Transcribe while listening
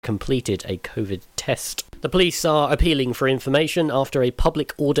completed a COVID test. The police are appealing for information after a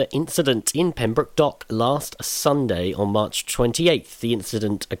public order incident in Pembroke Dock last Sunday on March 28th. The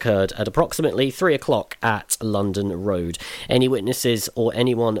incident occurred at approximately 3 o'clock at London Road. Any witnesses or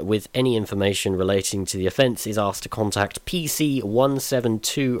anyone with any information relating to the offence is asked to contact PC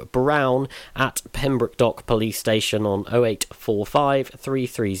 172 Brown at Pembroke Dock Police Station on 0845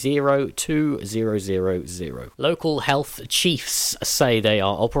 330 2000. Local health chiefs say they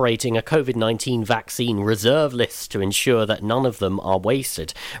are operating a COVID-19 vaccine reserve list to ensure that none of them are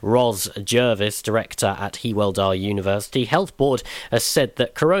wasted. Ros Jervis, director at Hywel Dda University Health Board, has said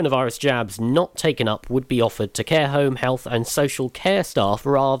that coronavirus jabs not taken up would be offered to care home, health and social care staff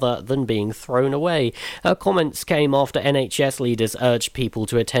rather than being thrown away. Her comments came after NHS leaders urged people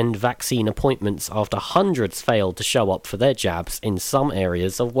to attend vaccine appointments after hundreds failed to show up for their jabs in some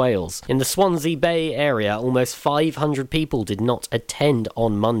areas of Wales. In the Swansea Bay area, almost 500 people did not attend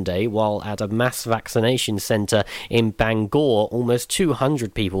on Monday, while at a mass vaccination centre in Bangor, almost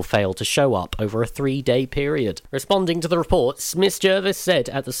 200 people failed to show up over a 3-day period. Responding to the reports, Miss Jervis said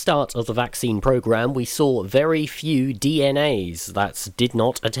at the start of the vaccine programme we saw very few DNAs that did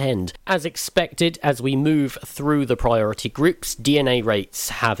not attend. As expected, as we move through the priority groups, DNA rates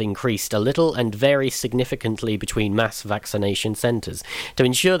have increased a little and vary significantly between mass vaccination centres. To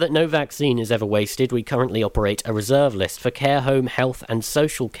ensure that no vaccine is ever wasted, we currently operate a reserve list for care home, health and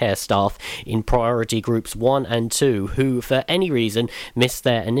social care staff in priority groups 1 and 2 who, for any reason, miss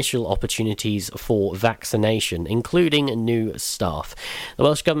their initial opportunities for vaccination, including new staff. The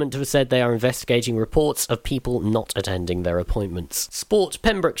Welsh Government have said they are investigating reports of people not attending their appointments. Sport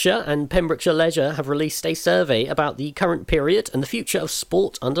Pembrokeshire and Pembrokeshire Leisure have released a survey about the current period and the future of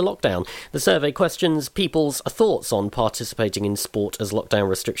sport under lockdown. The survey questions people's thoughts on participating in sport as lockdown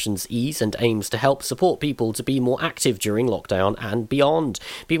restrictions ease and aims to help support people to be more active during lockdown and beyond.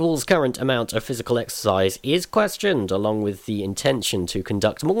 People's current amount of physical exercise is questioned, along with the intention to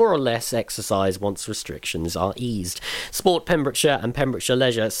conduct more or less exercise once restrictions are eased. Sport Pembrokeshire and Pembrokeshire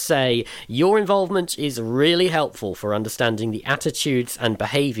Leisure say your involvement is really helpful for understanding the attitudes and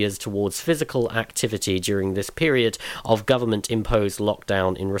behaviours towards physical activity during this period of government-imposed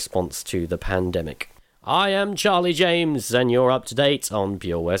lockdown in response to the pandemic. I am Charlie James, and you're up to date on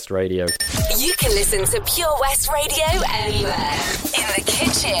Pure West Radio. You can listen to Pure West Radio anywhere. In the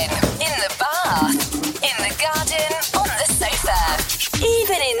kitchen, in the bath, in the garden, on the sofa,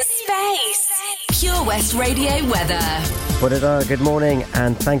 even in space. Pure West Radio weather. What it are, good morning,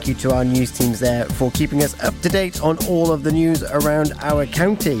 and thank you to our news teams there for keeping us up to date on all of the news around our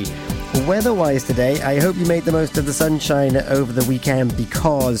county. Weather-wise today, I hope you made the most of the sunshine over the weekend,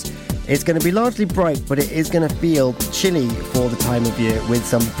 because it's going to be largely bright, but it is going to feel chilly for the time of year with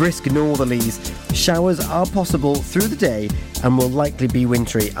some brisk northerlies. Showers are possible through the day and will likely be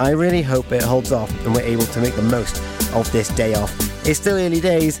wintry. I really hope it holds off and we're able to make the most of this day off. It's still early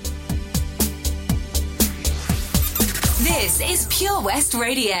days. This is Pure West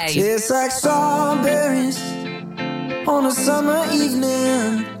Radio. Tastes like strawberries on a summer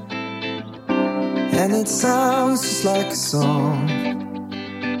evening, and it sounds just like a song.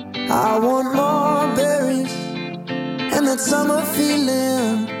 I want more berries and that summer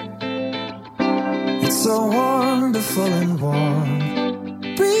feeling. It's so wonderful and warm.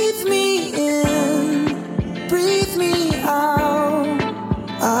 Breathe me in, breathe me out.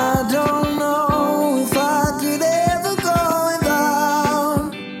 I don't know if I could ever go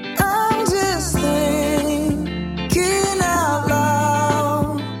without. I'm just thinking out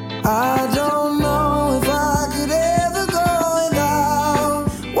loud. I don't know if I could ever go without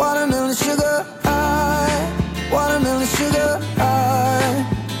watermelon sugar high, watermelon sugar high,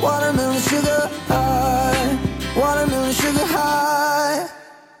 watermelon sugar high, watermelon sugar high,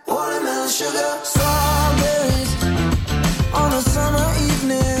 watermelon sugar. Strawberries on a summer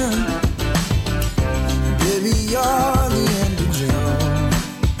evening, baby, you're the end of June.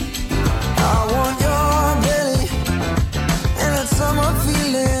 I want your belly and that summer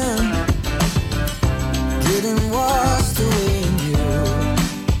feeling, getting washed away in you.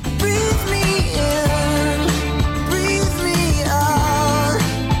 Breathe me in, breathe me out.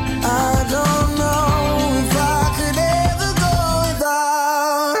 I don't know if I could ever go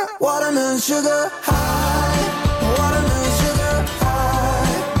without watermelon sugar high, watermelon sugar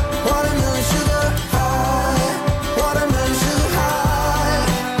high, watermelon sugar high, watermelon sugar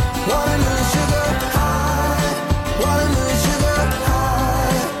high, watermelon sugar high, watermelon sugar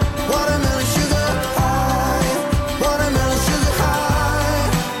high, watermelon sugar high, watermelon sugar high.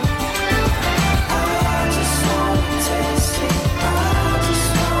 I just wanna taste it, I just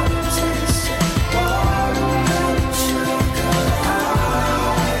wanna taste it, watermelon sugar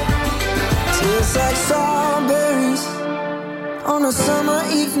high. Tastes like strawberries on a summer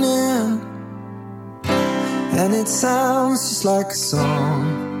evening, and it sounds just like a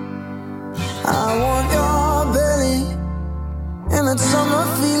song. I want your belly and that summer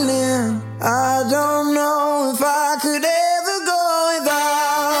feeling. I don't know if I could ever go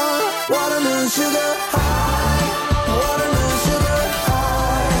without watermelon sugar high, watermelon sugar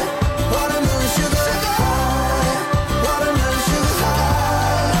high, watermelon sugar high, watermelon sugar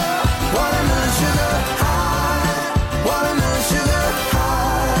high, watermelon sugar high, watermelon sugar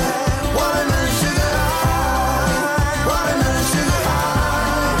high, watermelon sugar high, watermelon sugar high.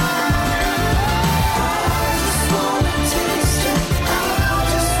 I just wanna taste it. I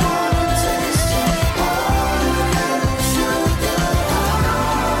just wanna taste it. Watermelon sugar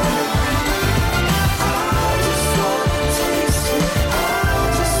high. I just wanna taste it. I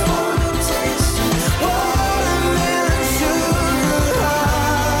just wanna taste it. Watermelon sugar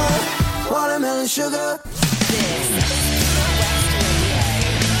high. Watermelon sugar.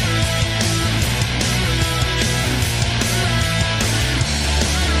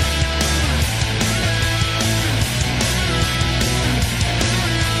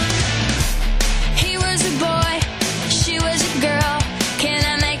 He was a boy, she was a girl. Can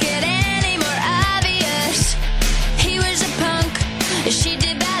I make it any more obvious? He was a punk, she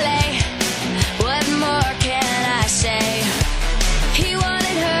did ballet. What more can I say? He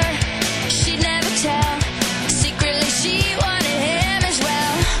wanted her, she'd never tell. Secretly she wanted him as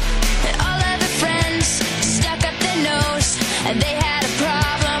well. And all of her friends stuck up their nose, and they had a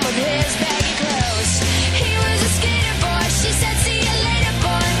problem with his baggy clothes. He was a skater boy, she said see you later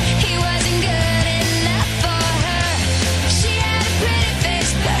boy. He wasn't good enough for her. She had a pretty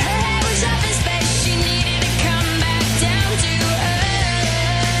face, but her head was up in space. She needed to come back down to earth.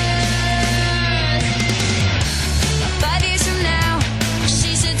 5 years from now,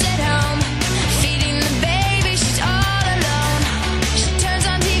 she sits at home, feeding the baby, she's all alone. She turns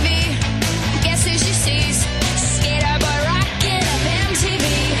on TV, guess who she sees? Skater boy rocking up MTV.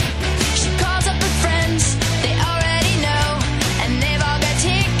 She calls up her friends, they already know, and they've all got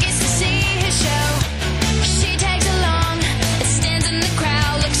tickets to see his show. She tags along, stands in the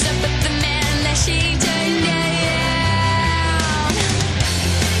crowd, looks up at the man that she turned down.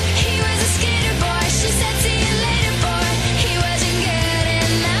 He was a skater boy, she said see you later boy. He wasn't good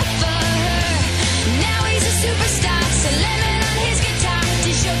enough for her. Now he's a superstar, slamming on his guitar.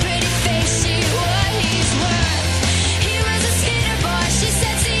 Did your pretty face see what he's worth? He was a skater boy, she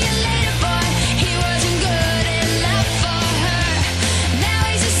said see you later boy. He wasn't good enough for her. Now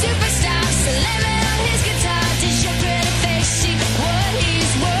he's a superstar, slamming on his guitar. Did your pretty face see what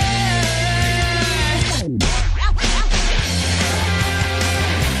he's worth?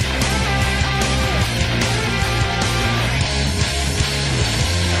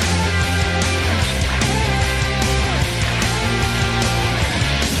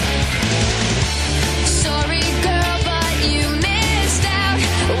 Sorry girl, but you missed out.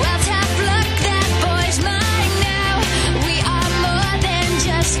 Well, tough luck, that boy's mine now. We are more than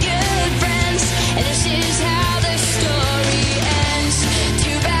just good friends, and this is how the story ends.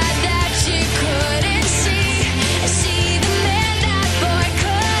 Too bad that you couldn't see the man that boy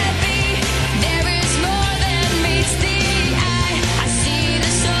could be. There is more than meets the eye. I see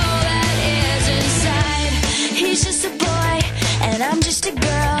the soul that is inside. He's just a boy, and I'm just a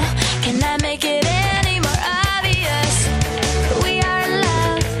girl. Can I make it any more obvious? We are in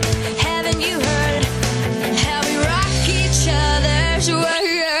love, haven't you heard how we rock each other's world?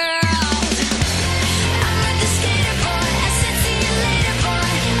 I'm with the skater boy, I said see you later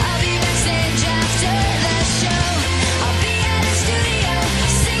boy. I'll be backstage after the show. I'll be at a studio,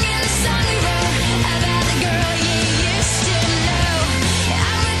 singing the song we wrote about the girl you used to know.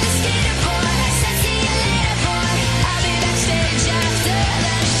 I'm with the skater boy, I said see you later boy. I'll be backstage after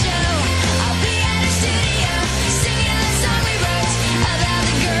the show. I'll be at a studio, singing the song we wrote about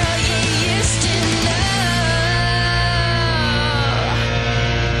the girl you used to know.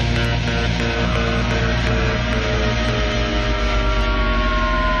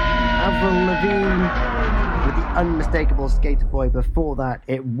 Avril Lavigne with the unmistakable Skater Boy. Before that,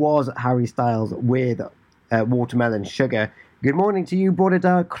 it was Harry Styles with Watermelon Sugar. Good morning to you,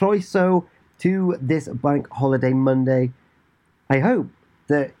 Brodeda Croeso, to this Bank Holiday Monday. I hope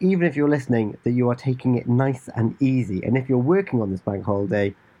that even if you're listening, that you are taking it nice and easy. And if you're working on this bank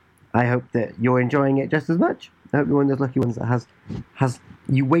holiday, I hope that you're enjoying it just as much. I hope you're one of those lucky ones that has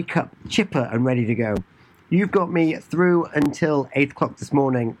you wake up chipper and ready to go. You've got me through until 8 o'clock this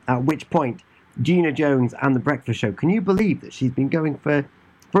morning, at which point Gina Jones and The Breakfast Show. Can you believe that she's been going for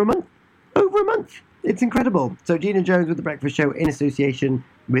a month? Over a month. It's incredible. So Gina Jones with The Breakfast Show in association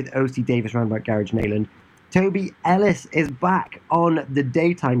with O.C. Davis Roundabout Garage Nayland. Toby Ellis is back on the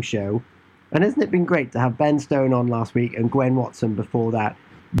daytime show. And hasn't it been great to have Ben Stone on last week and Gwen Watson before that?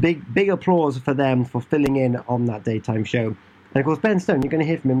 Big applause for them for filling in on that daytime show. And of course, Ben Stone, you're going to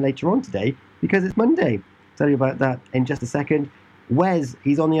hear from him later on today because it's Monday. I'll tell you about that in just a second. Wes,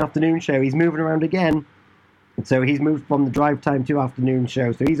 he's on the afternoon show. He's moving around again. So he's moved from the drive time to afternoon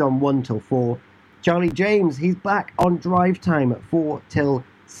show. So he's on 1 till 4. Charlie James, he's back on drive time at 4 till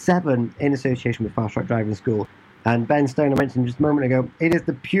 7 in association with Fast Track Driving School. And Ben Stone, I mentioned just a moment ago, it is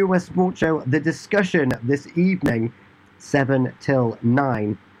the Pure West Sports Show, the discussion this evening, 7 till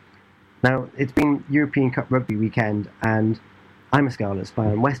 9. Now, it's been European Cup rugby weekend, and I'm a Scarlets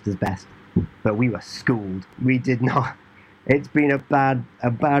fan. West is best, but we were schooled. We did not. It's been a bad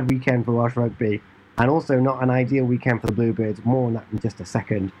weekend for Welsh rugby, and also not an ideal weekend for the Bluebirds. More on that in just a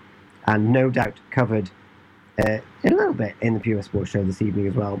second. And no doubt covered a little bit in the Pure Sports Show this evening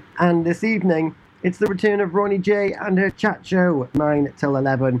as well. And this evening, it's the return of Ronnie J and her chat show, 9 till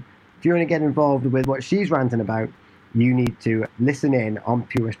 11. If you want to get involved with what she's ranting about, you need to listen in on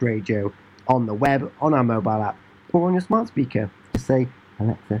Pure West Radio, on the web, on our mobile app, or on your smart speaker. Just say,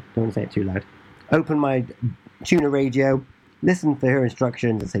 Alexa, don't want to say it too loud. Open my tuner radio, listen for her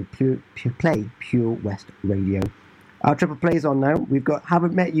instructions, and say, play Pure West Radio. Our triple play's on now. We've got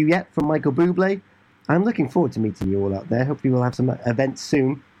Haven't Met You Yet from Michael Bublé. I'm looking forward to meeting you all out there. Hopefully we'll have some events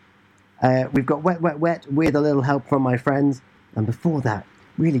soon. We've got Wet, Wet, Wet with a little help from my friends. And before that,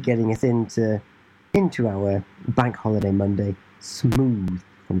 really getting us into our Bank Holiday Monday, Smooth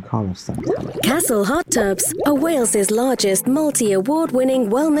from Carlos Santana. Castle Hot Tubs are Wales's largest multi-award-winning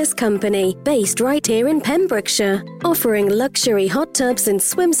wellness company based right here in Pembrokeshire, offering luxury hot tubs and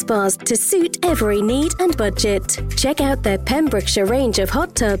swim spas to suit every need and budget. Check out their Pembrokeshire range of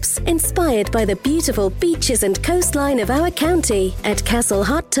hot tubs inspired by the beautiful beaches and coastline of our county at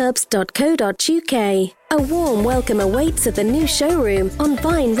castlehottubs.co.uk. A warm welcome awaits at the new showroom on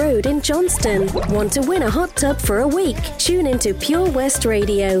Vine Road in Johnston. Want to win a hot tub for a week? Tune into Pure West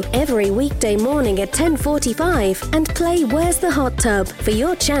Radio every weekday morning at 10:45 and play Where's the Hot Tub for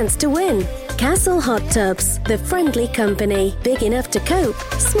your chance to win. Castle Hot Tubs, the friendly company, big enough to cope,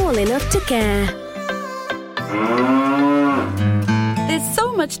 small enough to care. There's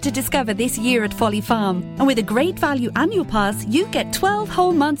so much to discover this year at Folly Farm. And with a great value annual pass, you get 12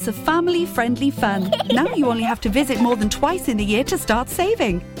 whole months of family-friendly fun. Now you only have to visit more than twice in the year to start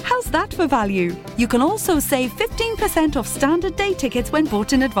saving. How's that for value? You can also save 15% off standard day tickets when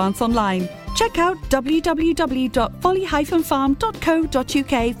bought in advance online. Check out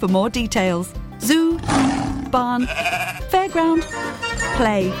www.folly-farm.co.uk for more details. Zoo, barn, fairground,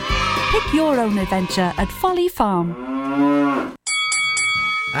 play. Pick your own adventure at Folly Farm.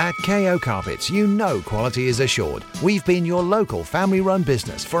 At KO Carpets, you know quality is assured. We've been your local family-run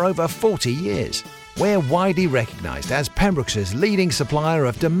business for over 40 years. We're widely recognised as Pembrokeshire's leading supplier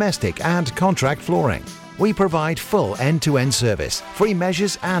of domestic and contract flooring. We provide full end-to-end service, free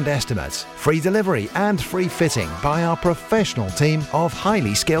measures and estimates, free delivery and free fitting by our professional team of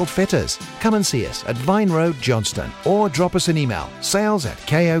highly skilled fitters. Come and see us at Vine Road, Johnston, or drop us an email,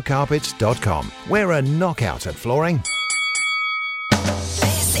 sales@kocarpets.com. We're a knockout at flooring.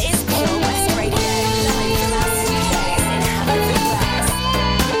 This is Pure West Radio, live from our studios in Haverfordwest.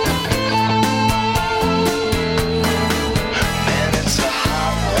 Man, it's a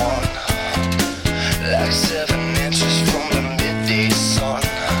hot one, like 7 inches from the midday sun.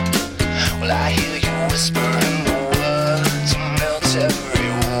 Well, I hear you whispering the words to melt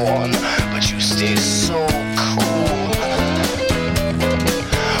everyone, but you stay so cool.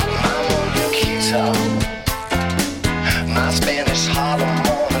 My Mona Lisa, my Spanish Harlem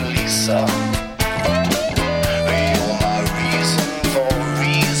Mona Lisa. You're my reason for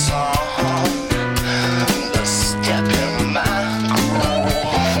reason, the step in my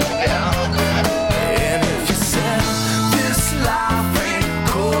groove now. And if you said this life ain't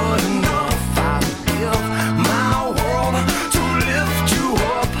good enough, I'd give my world to lift you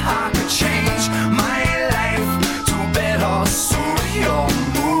up. I could change my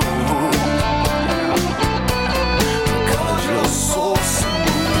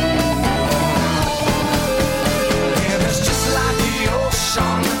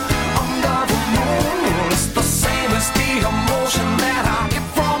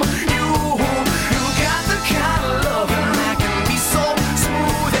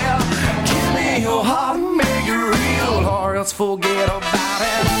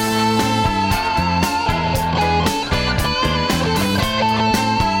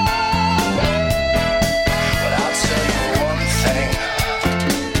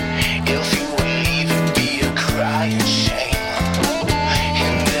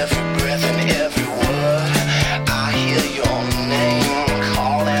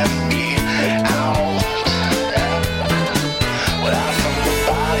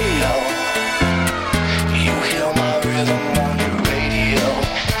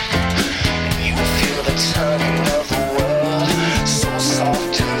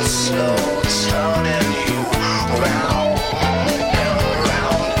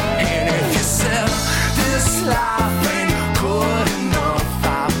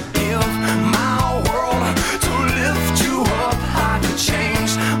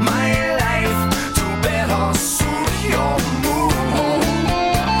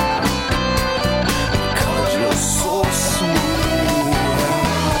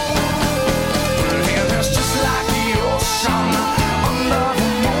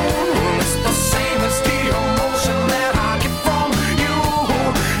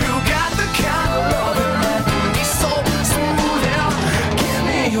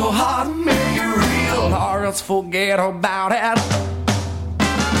your heart, make it real, or else forget about it.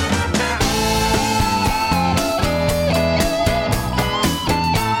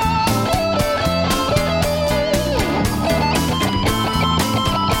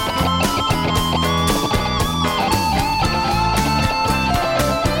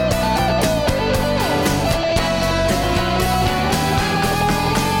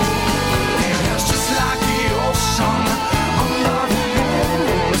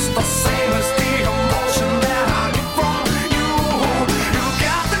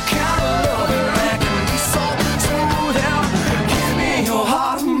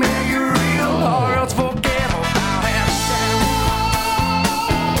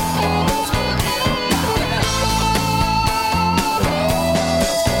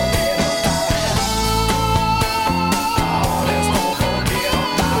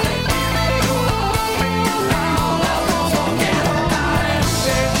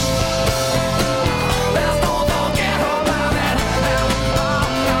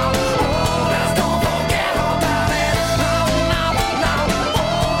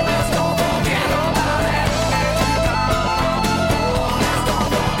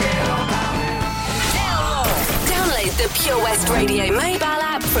 Radio mobile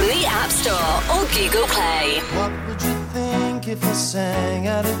app from the App Store or Google Play. What would you think if I sang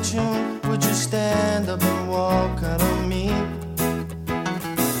out of tune? Would you stand up and walk out on me?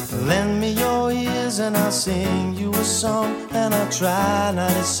 Lend me your ears and I'll sing you a song, and I'll try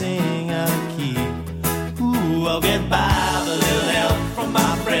not to sing out of key. Ooh, I'll get by with a little help from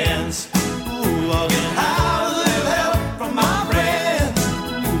my friends. Ooh, I'll get high with a little help from my friends.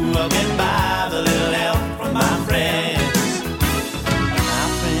 Ooh, I'll get by with a little help from my friends.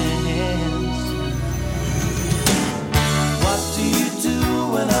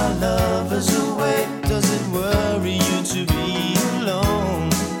 When our love is away, does it worry you to be alone?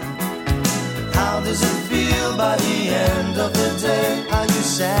 How does it feel by the end of the day? Are you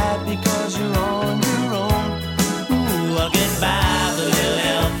sad because you're on your own? Ooh, I'll get by with a little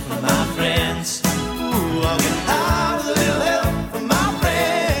help from my friends. Ooh, I'll get high with a little help from my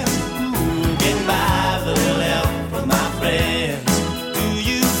friends. Ooh, get by with a little help from my friends. Do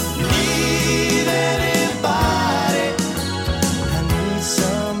you need anybody?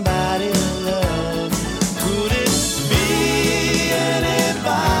 Somebody to love. Could it be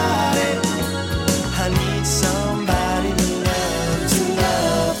anybody? I need somebody to love, to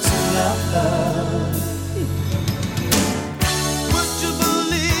love, to love. Would you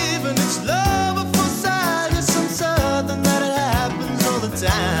believe in this love at first sight? Yes, I'm certain that it happens all the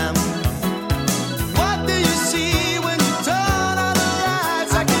time. What do you see when you turn on the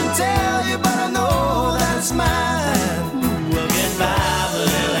lights? I can't tell you, but I know that it's mine. We'll get by.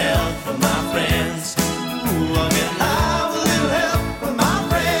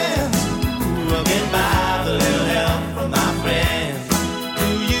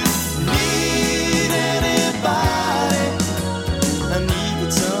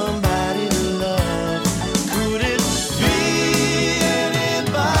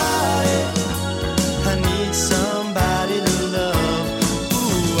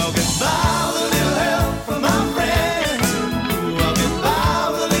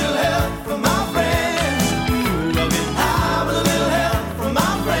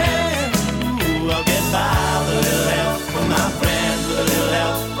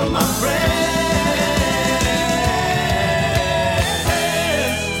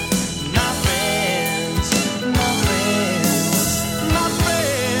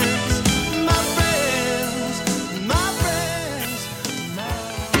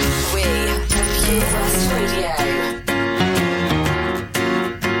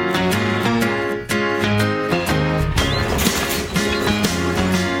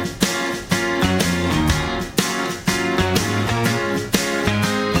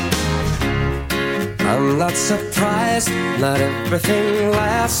 Not surprised, not everything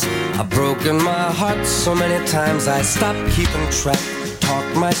lasts. I've broken my heart so many times I stopped keeping track. Talk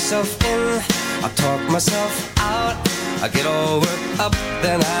myself in, I talk myself out. I get all worked up,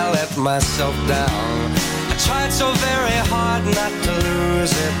 then I let myself down. I tried so very hard not to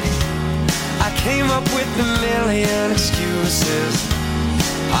lose it. I came up with a million excuses.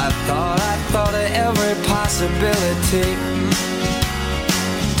 I thought of every possibility.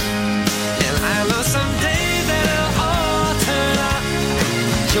 And I know someday that it'll all turn out.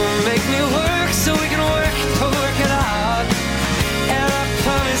 You'll make me work so we can work to work it out. And I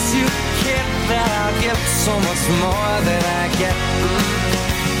promise you, kid, that I'll give so much more than I get.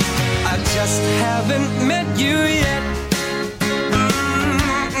 I just haven't met you yet.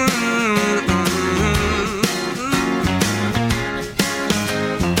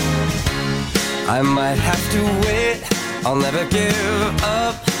 I might have to wait, I'll never give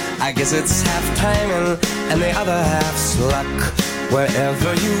up. I guess it's half timing and the other half's luck.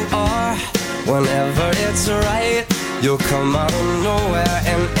 Wherever you are, whenever it's right, you'll come out of nowhere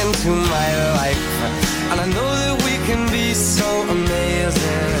and into my life. And I know that we can be so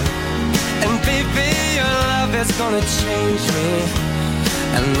amazing. And baby, your love is gonna change me.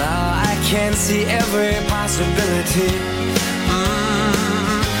 And now I can see every possibility.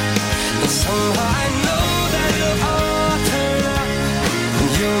 And somehow I know that it'll all turn out. And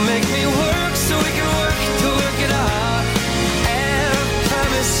you'll make me work so we can work to work it out. And I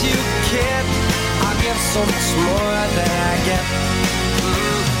promise you, kid, I'll give so much more than I get.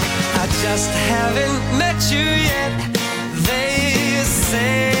 I just haven't met you yet. They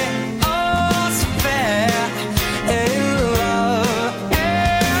say all's fair in love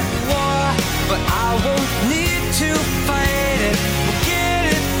and war, but I won't need to fight it. We'll get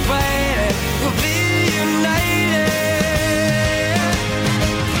it right, we'll be united.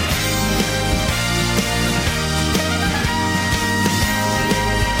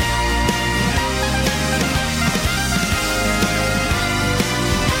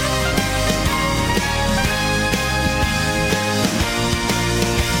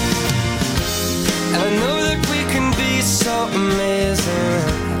 And I know that we can be so amazing.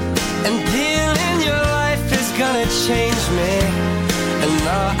 And being in your life is gonna change me. And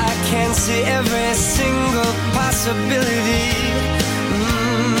now I can see every single possibility.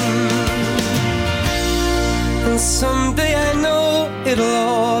 And someday I know it'll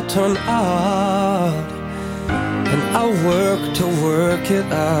all turn out. And I'll work to work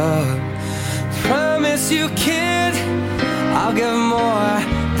it out. Promise you, kid, I'll give more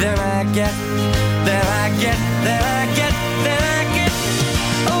than I get, than I get, than I get, than I get.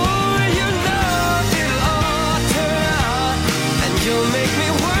 Oh, you know it'll all turn out. And you'll make me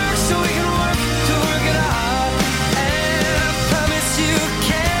work so we can work to work it out. And I promise you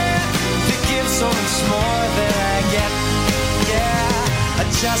can to give so much more than I get. Yeah, I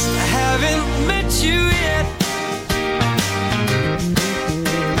just haven't met you yet.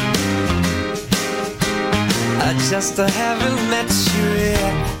 I just haven't met you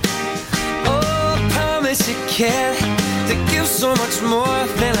yet. Oh, I promise you can to give so much more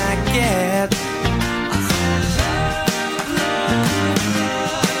than I get.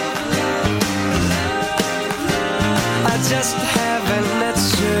 I just haven't met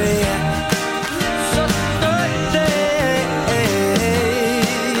you yet. So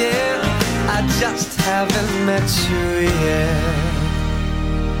yeah, I just haven't met you yet.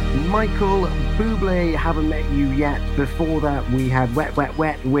 Michael Bublé, Haven't Met You Yet. Before that, we had Wet, Wet,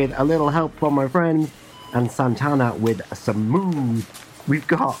 Wet with a little help from my friends, and Santana with Some Move. We've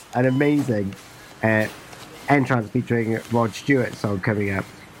got an amazing entrance featuring Rod Stewart song coming up.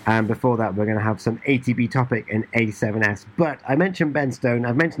 And before that, we're going to have some ATB Topic and A7S. But I mentioned Ben Stone,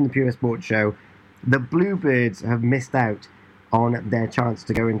 I've mentioned the Pure Sports Show. The Bluebirds have missed out on their chance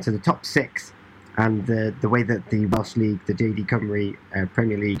to go into the top 6. And the way that the Welsh League, the JD Cymru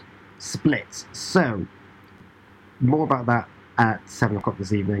Premier League, splits. So, more about that at 7 o'clock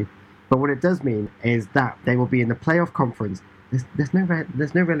this evening. But what it does mean is that they will be in the playoff conference. There's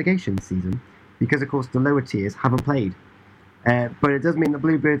no relegation season because, of course, the lower tiers haven't played. But it does mean the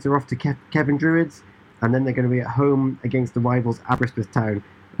Bluebirds are off to Kevin Druids, and then they're going to be at home against the rivals Aberystwyth Town.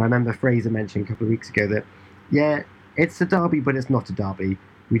 I remember Fraser mentioned a couple of weeks ago that, yeah, it's a derby, but it's not a derby.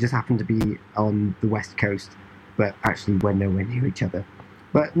 We just happen to be on the west coast, but actually we're nowhere near each other.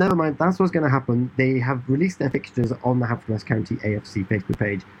 But never mind, that's what's going to happen. They have released their fixtures on the Haverfordwest County AFC Facebook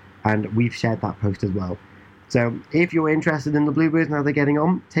page, and we've shared that post as well. So if you're interested in the Bluebirds and how they're getting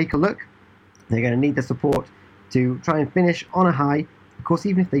on, take a look. They're going to need the support to try and finish on a high. Of course,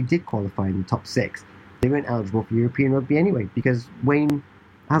 even if they did qualify in the top 6, they weren't eligible for European rugby anyway, because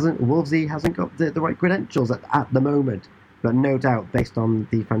Wolvesy hasn't got the right credentials at the moment. But no doubt, based on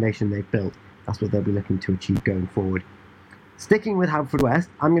the foundation they've built, that's what they'll be looking to achieve going forward. Sticking with Haverfordwest,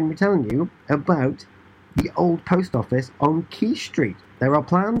 I'm going to be telling you about the old post office on Key Street. There are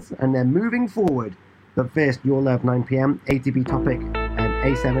plans and they're moving forward. But first, Your Love 9pm, ATB Topic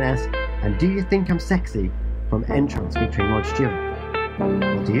and A7S, and Do You Think I'm Sexy from Entrance featuring Rod Stewart.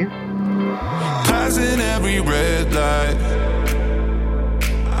 What do you? Passing every red light,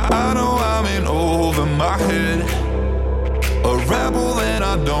 I know I'm in over my head. A rebel and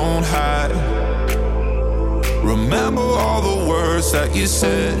I don't hide. Remember all the words that you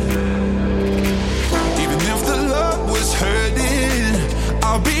said. Even if the love was hurting,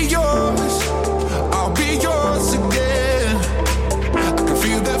 I'll be yours. I'll be yours again. I can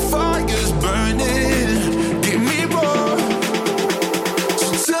feel that fire's burning. Give me more.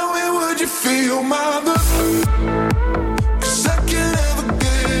 So tell me, would you feel my love? 'Cause I can't ever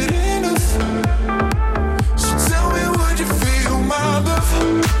get enough. So tell me, would you feel my love?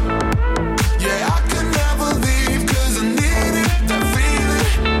 Yeah, I can never leave 'cause I need it, that feeling.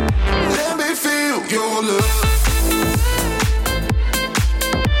 Let me feel your love.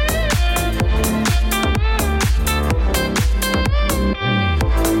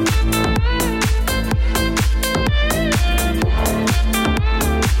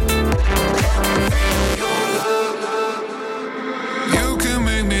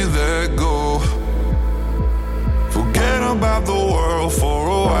 About the world for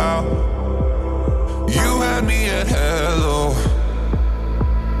a while. You had me at hello.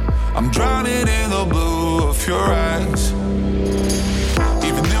 I'm drowning in the blue of your eyes.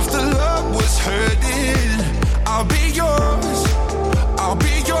 Even if the love was hurting, I'll be yours. I'll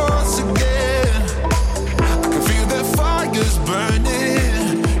be yours again. I can feel that fire's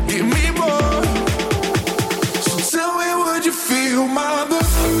burning. Give me more. So tell me, would you feel my love?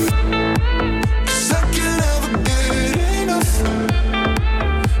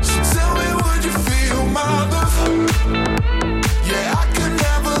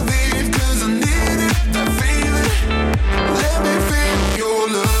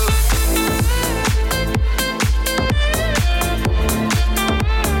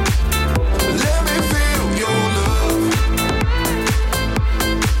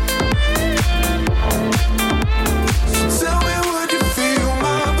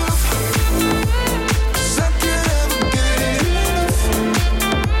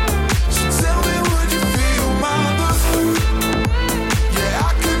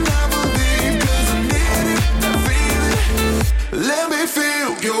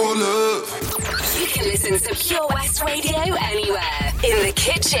 To Pure West Radio anywhere. In the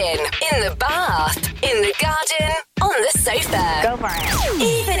kitchen, in the bath, in the garden, on the sofa. Go for it.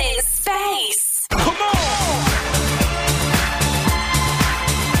 Even in space. Come on!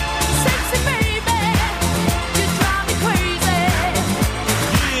 Sexy baby, you drive me crazy.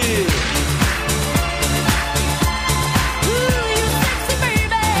 Yeah. Ooh, you sexy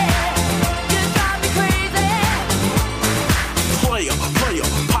baby, you drive me crazy. Player,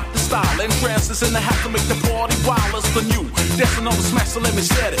 pop the style, entrances in the house to make the party wild as the new. Dancing on the smash, so let me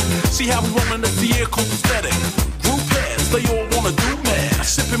set it. See how we rollin' the vehicle aesthetic. Group heads, they all wanna do mad.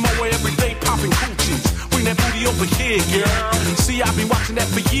 Sipping my way every day, popping coochies. Bring that booty over here, girl. See, I've been watching that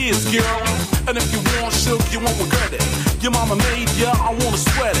for years, girl. And if you want silk, you won't regret it. Your mama made ya, I wanna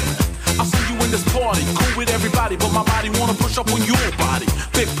sweat it. I see you in this party, cool with everybody, but my body wanna push up on your body.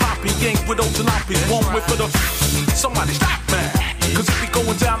 Big Poppy, gang with old jalopies, one way for the. Somebody stop, man. Cause it be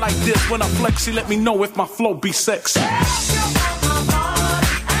going down like this when I flex, see, let me know if my flow be sexy.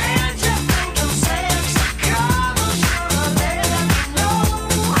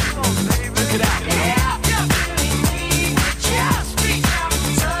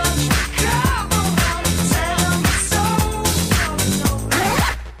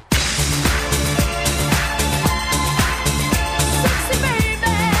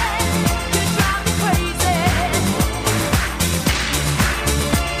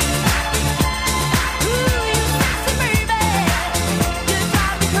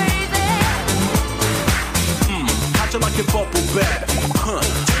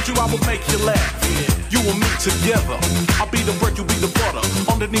 Together, I'll be the bread, you be the butter.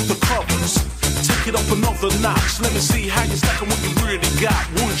 Underneath the covers, take it up another notch. Let me see how you stacking what you really got.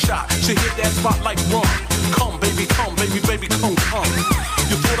 One shot, she hit that spot like rum. Come, baby, come.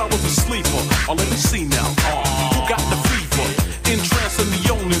 You thought I was a sleeper? Oh, let me see now. Who got the fever? In trance and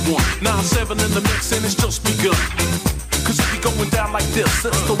the only one. 9-7 in the mix and it's just begun. Cause it be going down like this.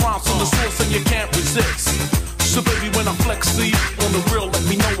 It's the rhymes from the source and you can't resist. So baby, when I flex, see on the real, let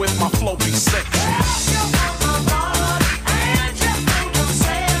me know if my flow be sexy.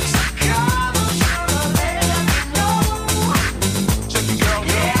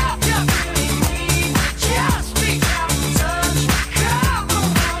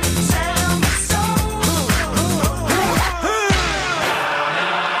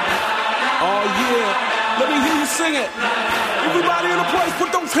 Sing it. Everybody in the place,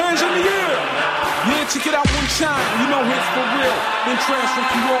 put those hands in the air. Yeah, check it out one time. You know it's for real. Then transfer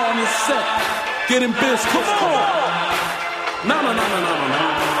you on this set. Getting biz, come on. No.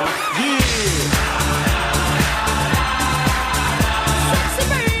 Yeah.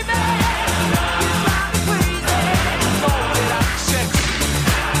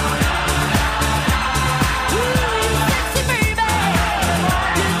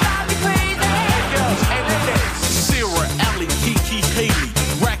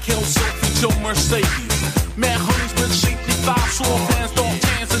 Mercedes. Man, honeys with shapely thighs, soft hands, dark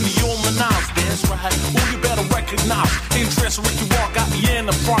hands, and the Illuminati. recognize. Interest Ricky Walk got the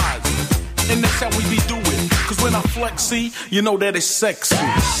enterprise. And that's how we be doing. Cause when I flexy, you know that it's sexy.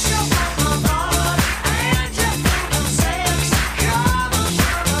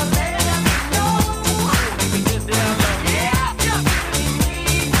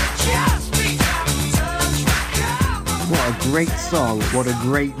 Great song, what a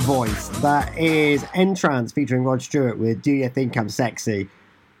great voice. That is Entrance featuring Rod Stewart with Do You Think I'm Sexy?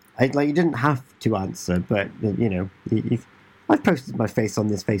 You didn't have to answer, but you know, I've posted my face on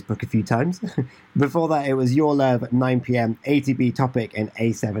this Facebook a few times. Before that, it was Your Love at 9pm, ATB Topic and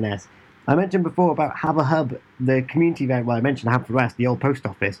A7S. I mentioned before about Have a Hub, the community event. Well, I mentioned Haverfordwest, the old post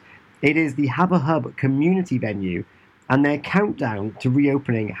office. It is the Have a Hub community venue, and their countdown to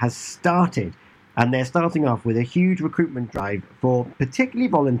reopening has started. And they're starting off with a huge recruitment drive for particularly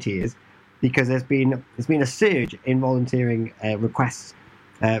volunteers, because there's been a surge in volunteering requests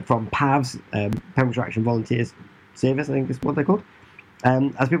from PAVS, Pembrokeshire Action Volunteers Service, I think is what they're called.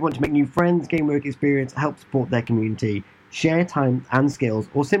 As people want to make new friends, gain work experience, help support their community, share time and skills,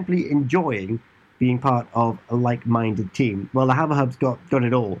 or simply enjoying being part of a like-minded team. Well, the Have a Hub's got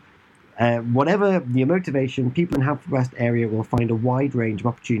it all. Whatever your motivation, people in Haverfordwest area will find a wide range of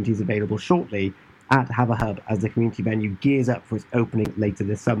opportunities available shortly at Have a Hub as the community venue gears up for its opening later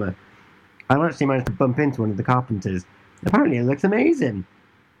this summer. I actually managed to bump into one of the carpenters. Apparently it looks amazing.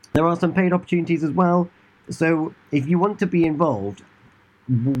 There are some paid opportunities as well, so if you want to be involved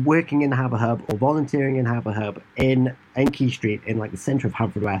working in Have a Hub or volunteering in Have a Hub in Key Street in like the centre of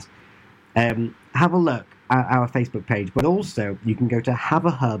Haverfordwest, have a look at our Facebook page, but also you can go to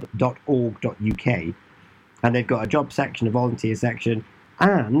haveahub.org.uk, and they've got a job section, a volunteer section,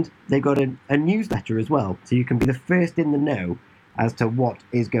 and they've got a newsletter as well, so you can be the first in the know as to what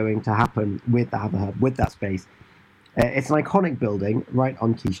is going to happen with the Have a Hub, with that space. It's an iconic building right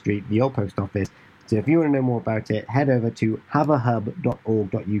on Key Street, the old post office, so if you want to know more about it, head over to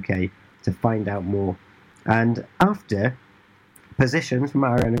haveahub.org.uk to find out more. And after Positions from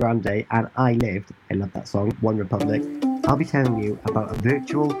Ariana Grande and I Lived, I love that song, One Republic, I'll be telling you about a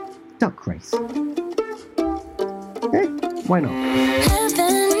virtual duck race. Hey, why not?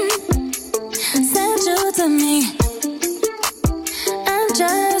 Heaven sent you to me. I'm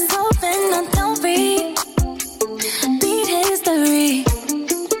just hoping I don't repeat history.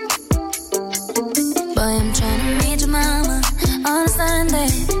 Boy, I'm trying to meet your mama on a Sunday.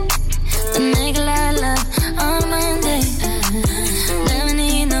 The nigga I love on a Monday. Never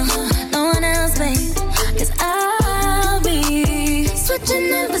need no one else, babe. 'Cause I'll be switching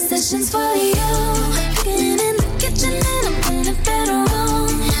in positions for you. Getting in the kitchen and I'm in the bedroom.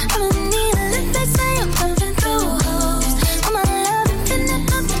 I don't need a lift, they say I'm pumping through holes. All my love infinite,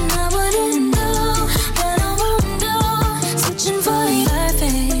 nothing I wouldn't do, that I won't do. Switching for you,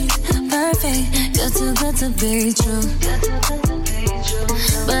 perfect, good to be true.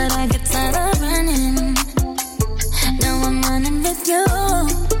 But I get tired of running. Now I'm running with you.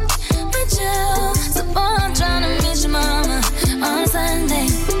 So boy, I'm trying to meet your mama on a Sunday.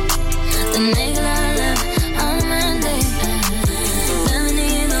 The nigga I love on a Monday. Never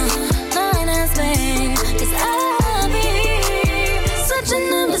need no one else, babe. 'Cause I'll be switching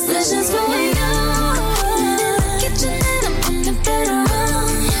the positions for you. Kitchen and I'm in the bedroom. I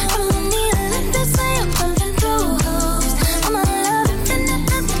don't need a lift, they say I'm pumping through holes. All my love infinite,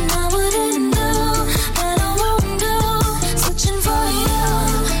 nothing I wouldn't do, that I won't do. Switching for you.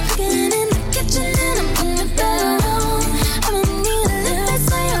 Getting in the kitchen and I'm in the bedroom. I don't need a lift, they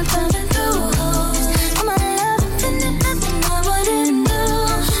say I'm pumping through holes. All my love infinite, nothing I wouldn't do,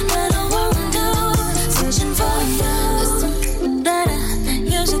 that I won't do. Switching for you. There's something that I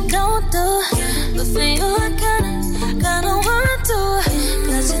usually don't do, but for you I kinda want to.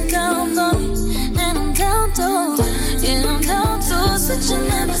 'Cause you're down for me and I'm down too. Yeah, I'm down too. Switching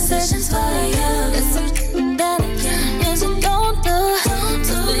in positions for you. There's something that I usually don't do,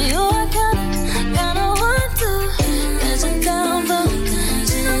 so for you I kinda want to. 'Cause you're down for me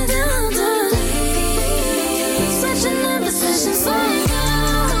and I'm down too. Switching in positions for you.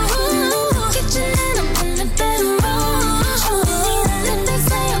 Kitchen and I'm in the bedroom. I don't need a lift, they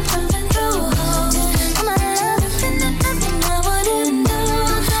say I'm pumping through holes. All my love infinite, nothing I wouldn't do,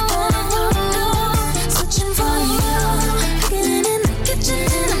 that I won't do. Switching for you. Getting in the kitchen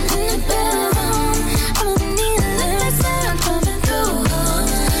and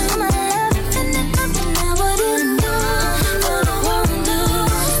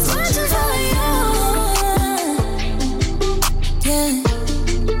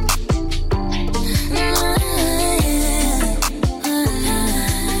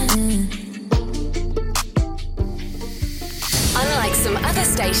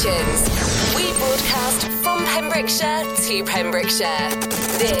locations. We broadcast from Pembrokeshire to Pembrokeshire.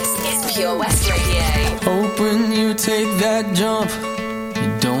 This is Pure West Radio. Hope when you take that jump,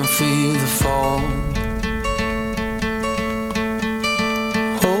 you don't feel the fall.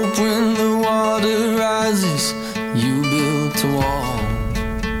 Hope when the water rises, you built a wall.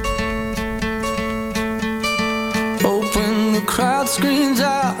 Hope when the crowd screams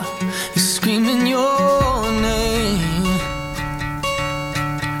out, you're screaming your name.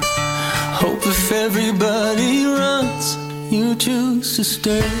 Hope if everybody runs, you choose to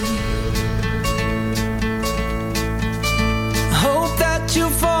stay. Hope that you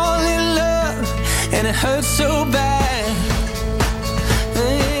fall in love and it hurts so bad.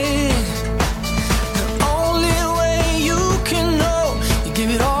 Hey, the only way you can know, you give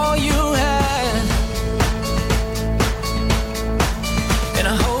it all you had. And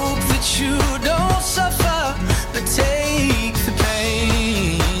I hope that you don't suffer, but take the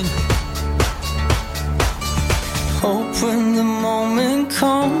pain. Hope when the moment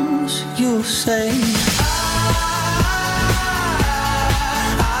comes, you'll say,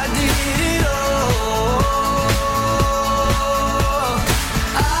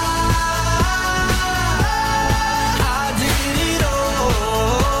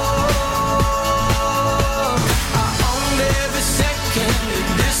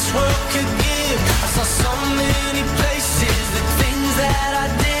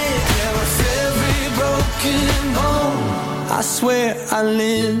 I swear I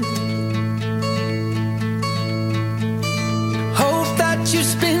lived. Hope that you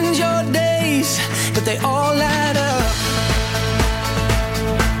spend your days, but they all add up.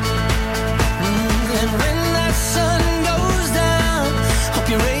 And when that sun goes down, hope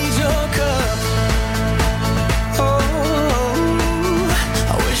you raise your cup. Oh,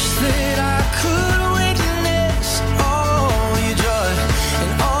 I wish that I could witness all your joy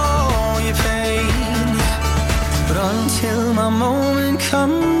and all your pain. But until my moment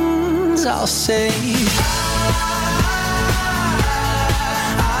comes, I'll say I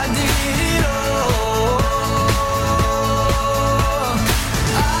did it all.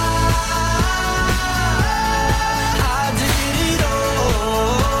 I did it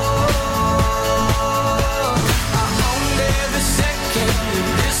all. I owned every second that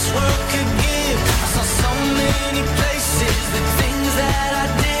this world could give. I saw so many places, the things that I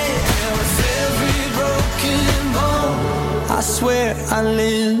did. And with every broken bone, I swear I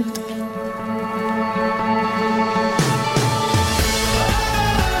lived.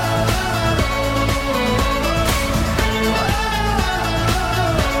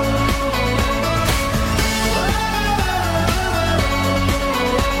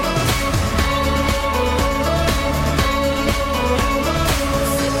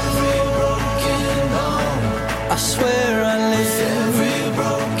 I swear I lived. Every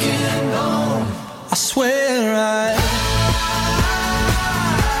broken bone, I swear I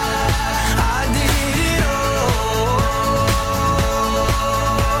did it all.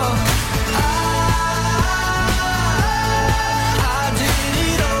 I did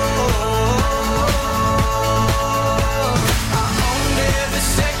it all. I owned every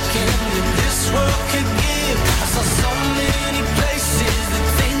second that this world could give. I saw so many places, the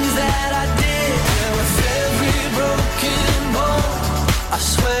things that I did. And with every broken bone, I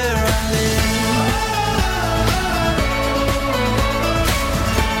swear I lived.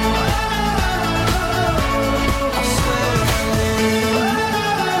 I swear I lived.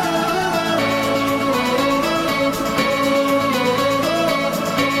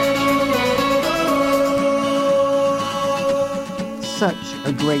 Such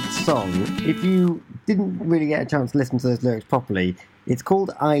a great song. If you didn't really get a chance to listen to those lyrics properly, it's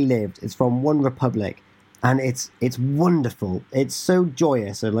called I Lived. It's from One Republic, and it's wonderful. It's so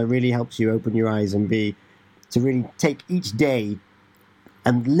joyous, and it really helps you open your eyes and to really take each day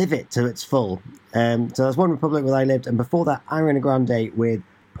and live it to its full. So that's One Republic with I Lived, and before that, Ariana Grande with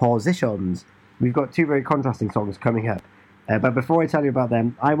Positions. We've got two very contrasting songs coming up. But before I tell you about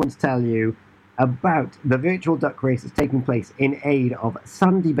them, I want to tell you about the virtual duck race that's taking place in aid of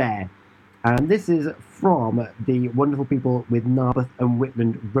Sandy Bear. And this is from the wonderful people with Narberth and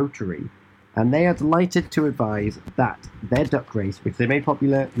Whitland Rotary. And they are delighted to advise that their duck race, which they made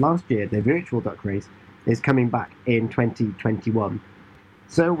popular last year, their virtual duck race, is coming back in 2021.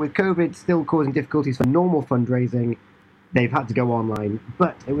 So with COVID still causing difficulties for normal fundraising, they've had to go online.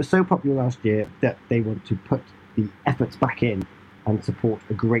 But it was so popular last year that they want to put the efforts back in and support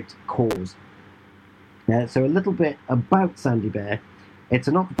a great cause. So a little bit about Sandy Bear. It's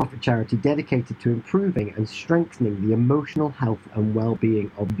a not-for-profit charity dedicated to improving and strengthening the emotional health and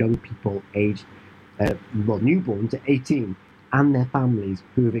well-being of young people aged, newborn to 18. and their families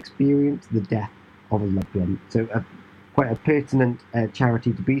who have experienced the death of a loved one. So quite a pertinent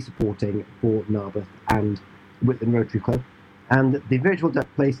charity to be supporting for Narberth and Whitland Rotary Club. And the virtual duck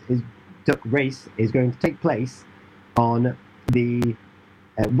race is going to take place on the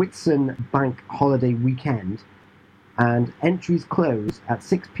Whitsun Bank holiday weekend, and entries close at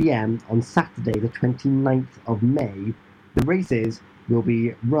 6 p.m. on Saturday the 29th of May. The races will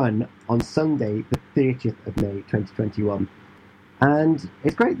be run on Sunday the 30th of May 2021. And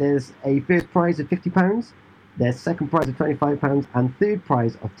it's great. There's a first prize of £50, there's second prize of £25, and third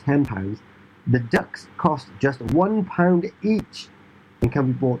prize of £10. The ducks cost just £1 each and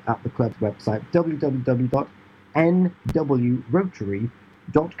can be bought at the club's website,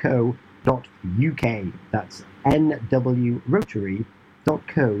 nwww.nwrotary.co.uk. That's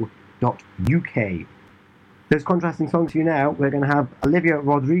nwrotary.co.uk. Those contrasting songs for you now. We're going to have Olivia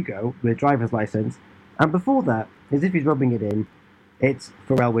Rodrigo with Driver's License. And before that, as if he's rubbing it in, it's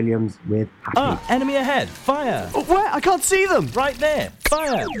Pharrell Williams with Happy. Enemy ahead. Fire. Oh, where? I can't see them. Right there.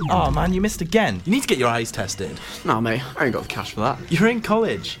 Fire. Oh, man, you missed again. You need to get your eyes tested. Nah, mate, I ain't got the cash for that. You're in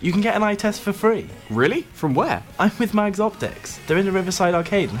college. You can get an eye test for free. Really? From where? I'm with Mags Optics. They're in the Riverside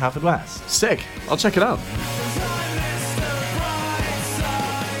Arcade in Haverfordwest. Sick. I'll check it out.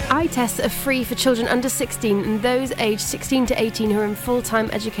 Eye tests are free for children under 16 and those aged 16 to 18 who are in full-time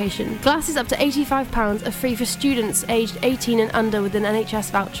education. Glasses up to £85 are free for students aged 18 and under with an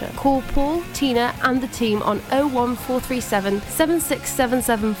NHS voucher. Call Paul, Tina and the team on 01437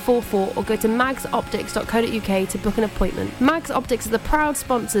 767744 or go to magsoptics.co.uk to book an appointment. Mags Optics are the proud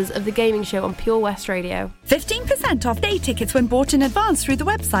sponsors of the gaming show on Pure West Radio. 15% off day tickets when bought in advance through the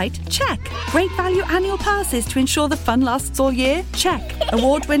website? Check. Great value annual passes to ensure the fun lasts all year? Check.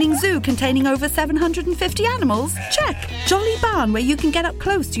 Award-winning zoo containing over 750 animals? Check. Jolly barn where you can get up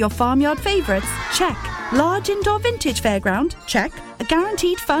close to your farmyard favourites? Check. Large indoor vintage fairground? Check. A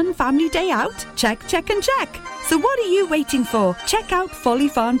guaranteed fun family day out? Check, check and check. So what are you waiting for? Check out Folly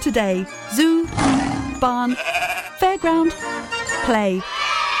Farm today. Zoo, barn, fairground, play.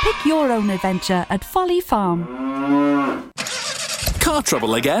 Pick your own adventure at Folly Farm. Car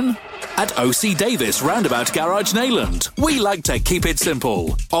trouble again? At OC Davis Roundabout Garage Neyland, we like to keep it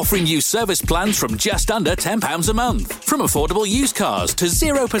simple, offering you service plans from just under £10 a month, from affordable used cars to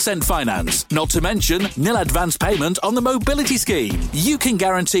 0% finance, not to mention nil advance payment on the mobility scheme. You can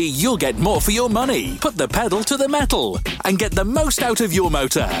guarantee you'll get more for your money. Put the pedal to the metal and get the most out of your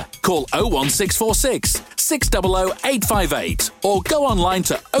motor. Call 01646 600 858 or go online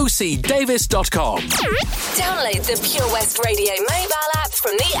to ocdavis.com. Download the Pure West Radio mobile app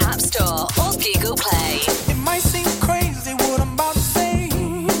from the App Store or Google Play. It might seem crazy what I'm about to say.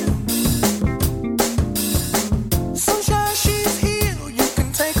 Sunshine, she's here, you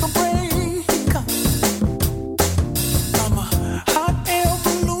can take a break. I'm a hot air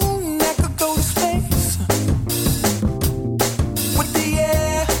balloon that could go to space. With the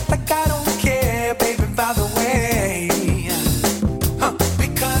air, like I don't care, baby, by the way.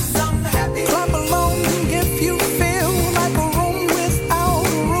 Because I'm happy. Clap along if you feel like a room without a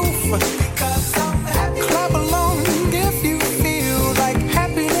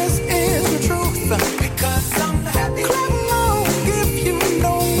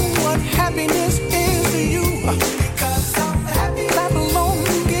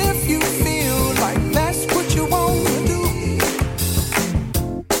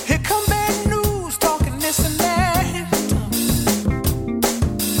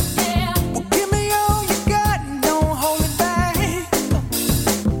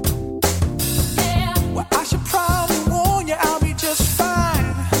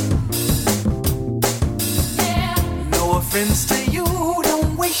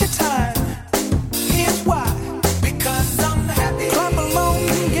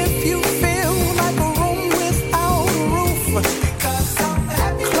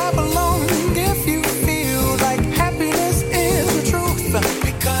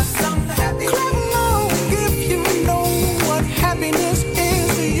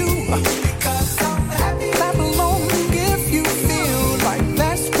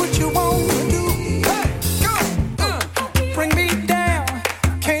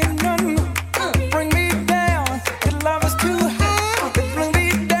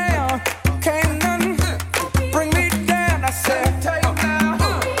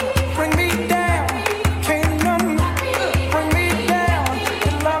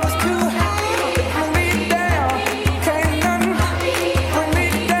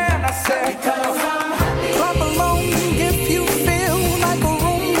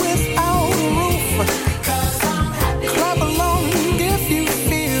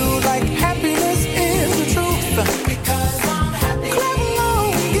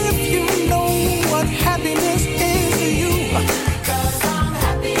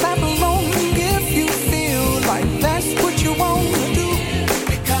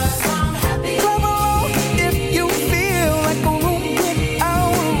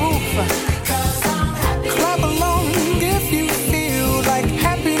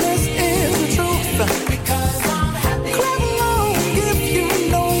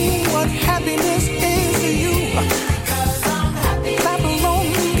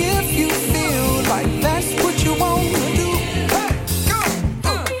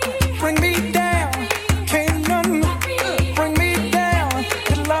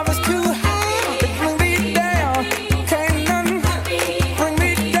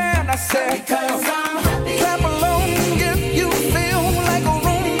said, because I'm happy. Clap along if you feel like a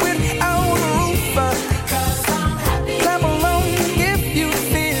room without a roof. Because I'm happy. Clap along if you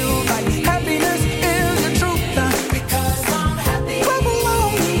feel like happiness is the truth. Because I'm happy. Clap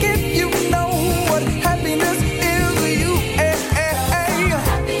along if you know what happiness is to you.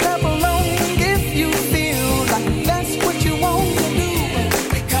 Clap along if you feel like that's what you want to do.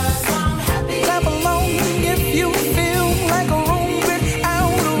 Because I'm happy. Clap along if you feel like a room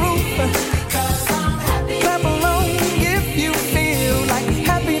without a roof. Because I'm happy. Clap along if you feel like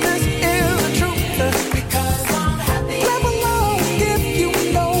happiness is the truth. Because I'm happy. Clap along if you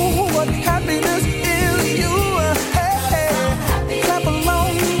know what happiness is to you. Clap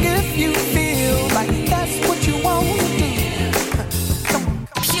along if you feel like that's what you want to do.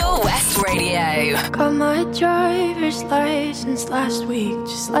 Pure West Radio. Got my driver's license last week,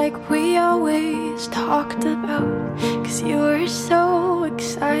 just like we always talked about. Cause you were so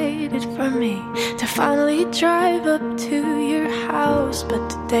excited for me to finally drive up to your house. But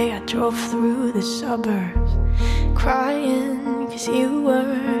today I drove through the suburbs crying cause you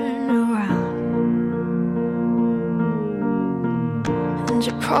weren't around. And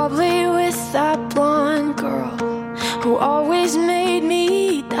you're probably with that blonde girl who always made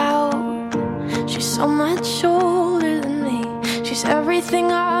me doubt. She's so much older than me. She's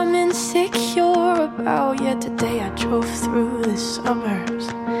everything I'm insecure about. Yet today I drove through the suburbs.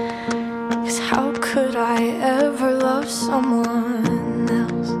 Cause how could I ever love someone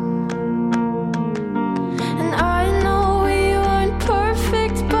else? And I know we aren't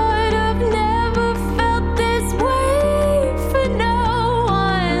perfect, but I've never felt this way for no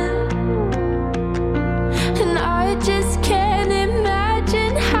one. And I just can't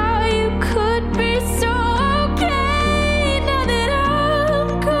imagine how you could be so okay now that I'm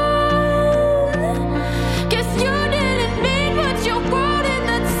gone. Guess you didn't mean what you wrote in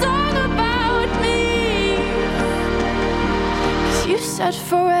that song about me. 'Cause you said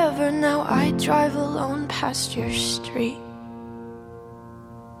forever, now I drive alone past your street.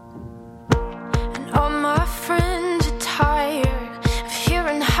 And all my friends are tired of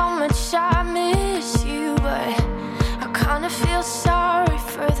hearing how much I miss you, but I kinda feel sorry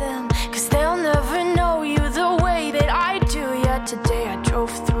for them, 'cause they'll never know you the way that I do. Yet today I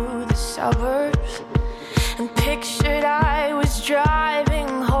drove through the suburbs and pictured I was driving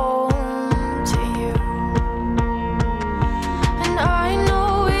home to you. And I know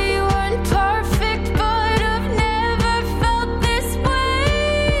we weren't perfect, but I've never felt this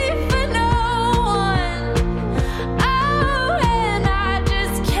way for no one. Oh, and I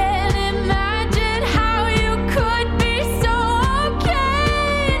just can't imagine how you could be so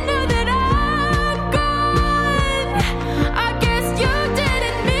okay now that I'm gone. I guess you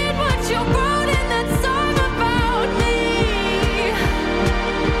didn't mean what you wrote in that song about me.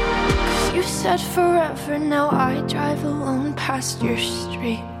 'Cause you said forever, now I drive alone past your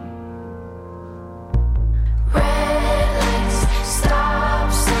street. Red lights, stop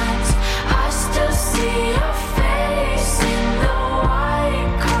signs, I still see your face in the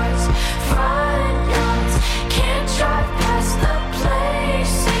white cars, front yards. Can't drive past the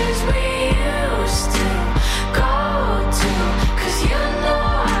places we used to go to, 'cause you know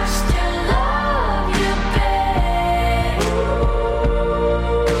I still love you, babe.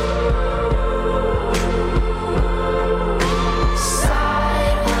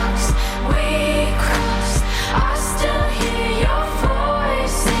 Sidewalks we crossed, I still hear your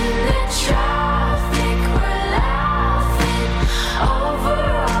voice in the traffic. We're laughing over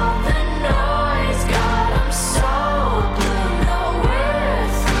all the noise. God, I'm so blue, no we're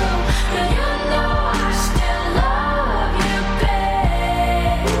through, but you know I still love you,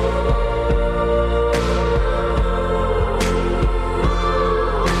 babe.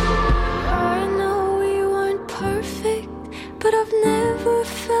 I know we weren't perfect, but I've never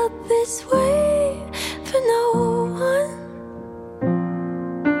felt this way for no one.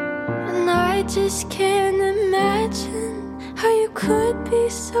 And I just can't imagine how you could be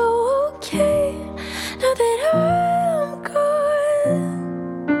so okay now that I'm gone.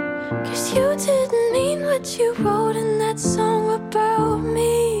 'Cause you didn't mean what you wrote in that song about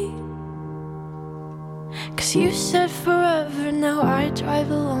me. 'Cause you said forever, now I drive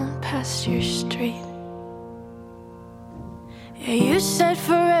alone past your street. Yeah, you said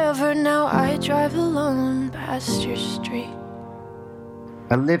forever, now I drive alone past your street.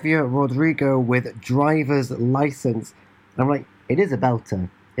 Olivia Rodrigo with driver's license. I'm like, it is a belter.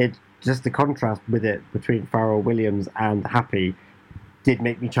 It just the contrast with it between Pharrell Williams and Happy did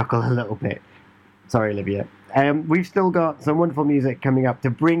make me chuckle a little bit. Sorry, Olivia. We've still got some wonderful music coming up to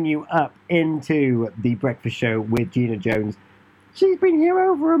bring you up into the breakfast show with Gina Jones. She's been here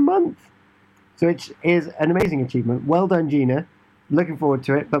over a month. So it is an amazing achievement. Well done, Gina. Looking forward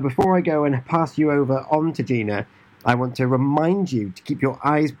to it. But before I go and pass you over on to Gina, I want to remind you to keep your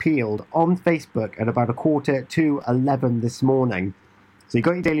eyes peeled on Facebook at about 11:45 this morning. So you've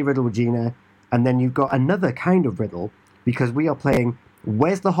got your daily riddle with Gina, and then you've got another kind of riddle, because we are playing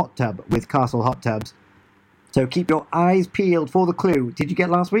Where's the Hot Tub with Castle Hot Tubs. So keep your eyes peeled for the clue. Did you get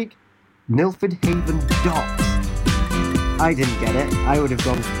last week? Milford Haven Docks. I didn't get it. I would have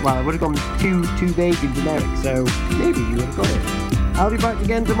gone too vague and generic, so maybe you would have got it. I'll be back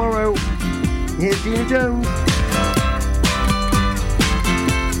again tomorrow. Here's Gina Jones.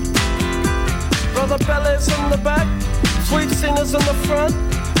 Brother Bellas in the back, sweet singers in the front,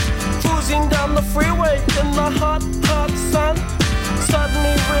 cruising down the freeway in the hot, hot sun.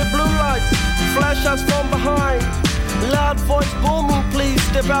 Suddenly red blue lights flash us from behind. Loud voice booming, please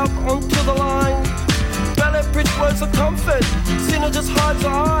step out onto the line. Ballet bridge words of comfort, Cena just hides her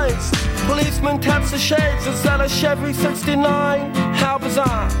eyes. Policeman taps the shades, is that a Chevy 69? How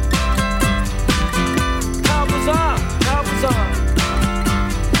bizarre. How bizarre, how bizarre.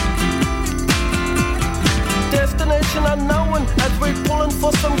 Destination unknown as we're pulling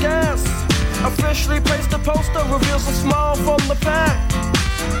for some gas. Officially placed a poster reveals a smile from the pack.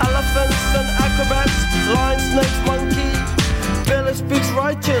 Elephants and acrobats, lion, snakes, monkey. Billy speaks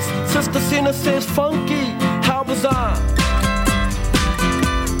righteous, Sister Cena says funky. How bizarre.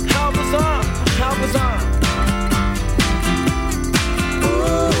 How bizarre, how bizarre.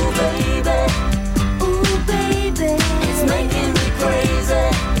 Ooh, baby, it's making me crazy.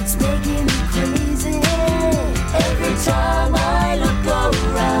 It's making me crazy. Every time I look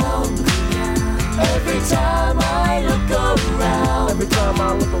around. Every time I look around. Every time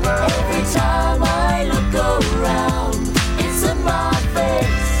I look around. Every time I look around. It's in my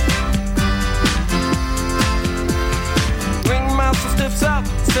face. Ringmaster stiffs up,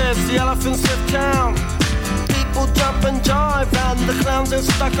 says the elephants lift town. People jump and jive and the clowns are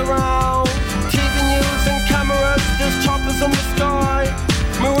stuck around. TV news and cameras, there's choppers in the sky.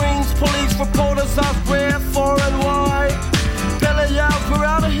 Marines, police, reporters ask where, for and why. Bella yells, we're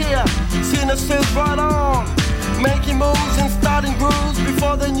out of here. Cena says right on. Making moves and starting grooves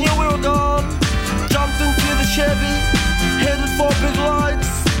before they knew we were gone. Jumped into the Chevy, headed for big lights.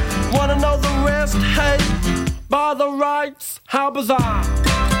 Wanna know the rest? Hey, by the rights. How bizarre.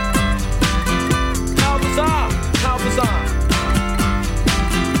 How bizarre, how bizarre.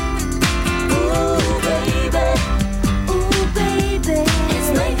 Ooh, baby, it's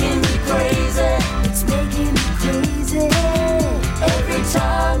making me crazy. It's making me crazy. Every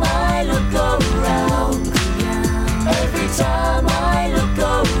time I look around. Every time I look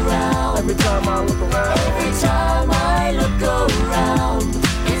around. Every time I look around. Every time I look around.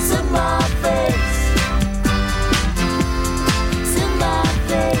 It's in my face. It's in my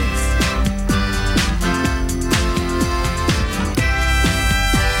face.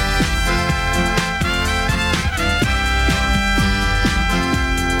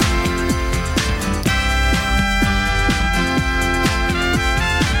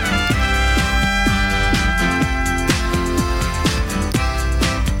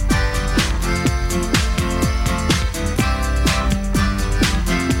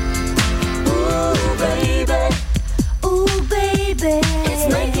 It's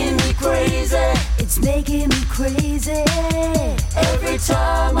making me crazy. It's making me crazy. Every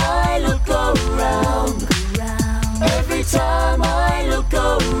time I look around. Every time I look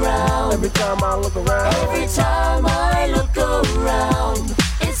around. Every time I look around. Every time I look around.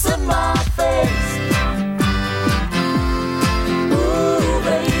 It's in my face. Ooh,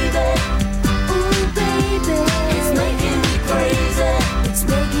 baby. It's making me crazy. It's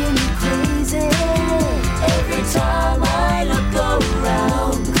making me crazy. Every time I look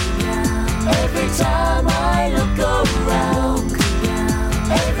around. Every time I look around.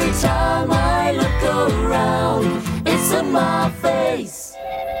 Every time I look around. It's in my face.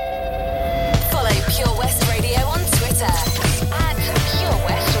 Follow Pure West Radio on Twitter @Pure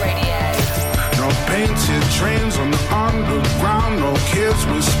West Radio. No painted trains on the underground, no kids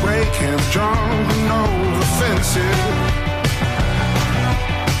with spray cans jumping over fences.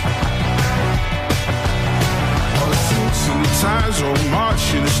 All the suits and ties all march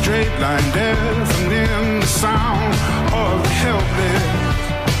in a straight line, deafening the sound of the helpless.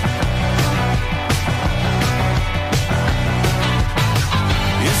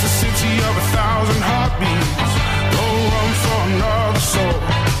 It's a city of 1,000 heartbeats. No room for another soul.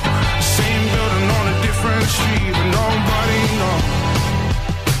 Same building on a different street, but nobody knows.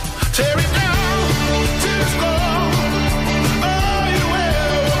 Tear it down till it's gone. All you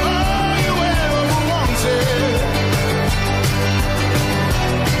ever wanted.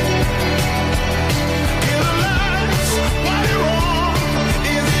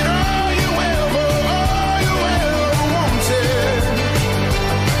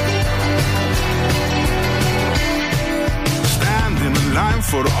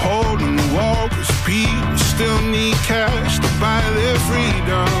 hole in the wall, 'cause people still need cash to buy their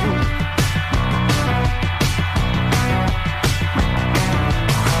freedom.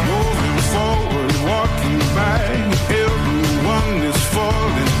 Moving forward, walking back, everyone is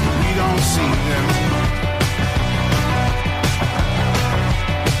falling, we don't see them.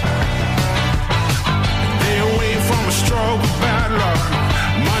 They away from a struggle, bad luck,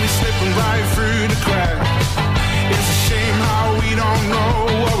 money slipping right through the cracks. It's a shame how we don't know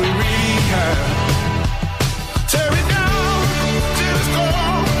what we really have. Tear it down till it's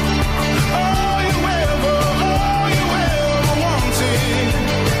gone. All you ever wanted.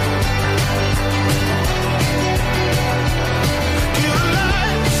 Kill the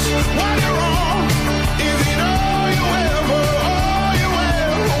lights while you're on. Is it all you ever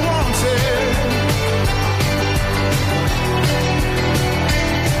wanted?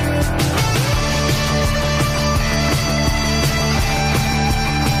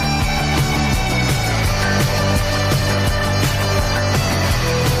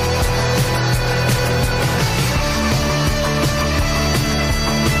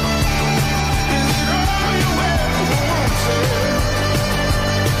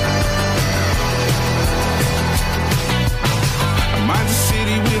 Mine's a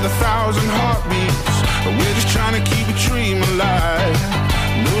city with 1,000 heartbeats, but we're just trying to keep a dream alive.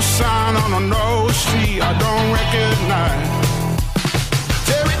 No sign on no street I don't recognize.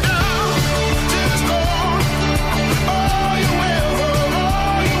 Tear it down till it's gone. All you ever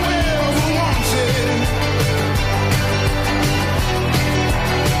wanted.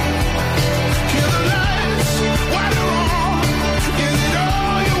 Kill the lights while you're on. Is it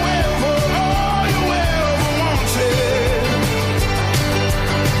all you ever wanted?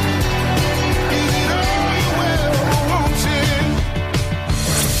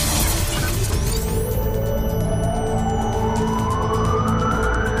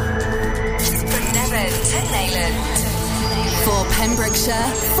 From Devon to Neyland. For Pembrokeshire,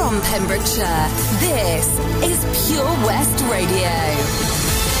 from Pembrokeshire, this is Pure West Radio.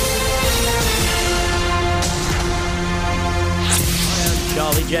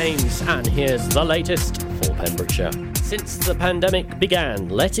 Charlie James, and here's the latest for Pembrokeshire. Since the pandemic began,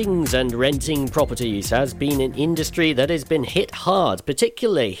 lettings and renting properties has been an industry that has been hit hard,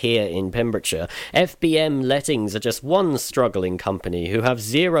 particularly here in Pembrokeshire. FBM Lettings are just one struggling company who have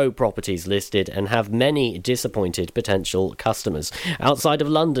 0 properties listed and have many disappointed potential customers. Outside of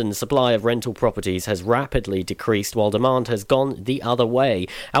London, supply of rental properties has rapidly decreased while demand has gone the other way.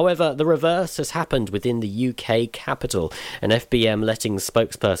 However, the reverse has happened within the UK capital. An FBM Lettings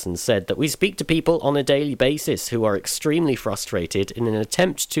spokesperson said that we speak to people on a daily basis who are extremely frustrated in an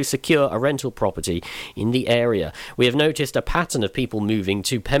attempt to secure a rental property in the area. We have noticed a pattern of people moving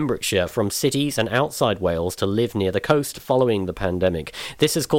to Pembrokeshire from cities and outside Wales to live near the coast following the pandemic. This has caused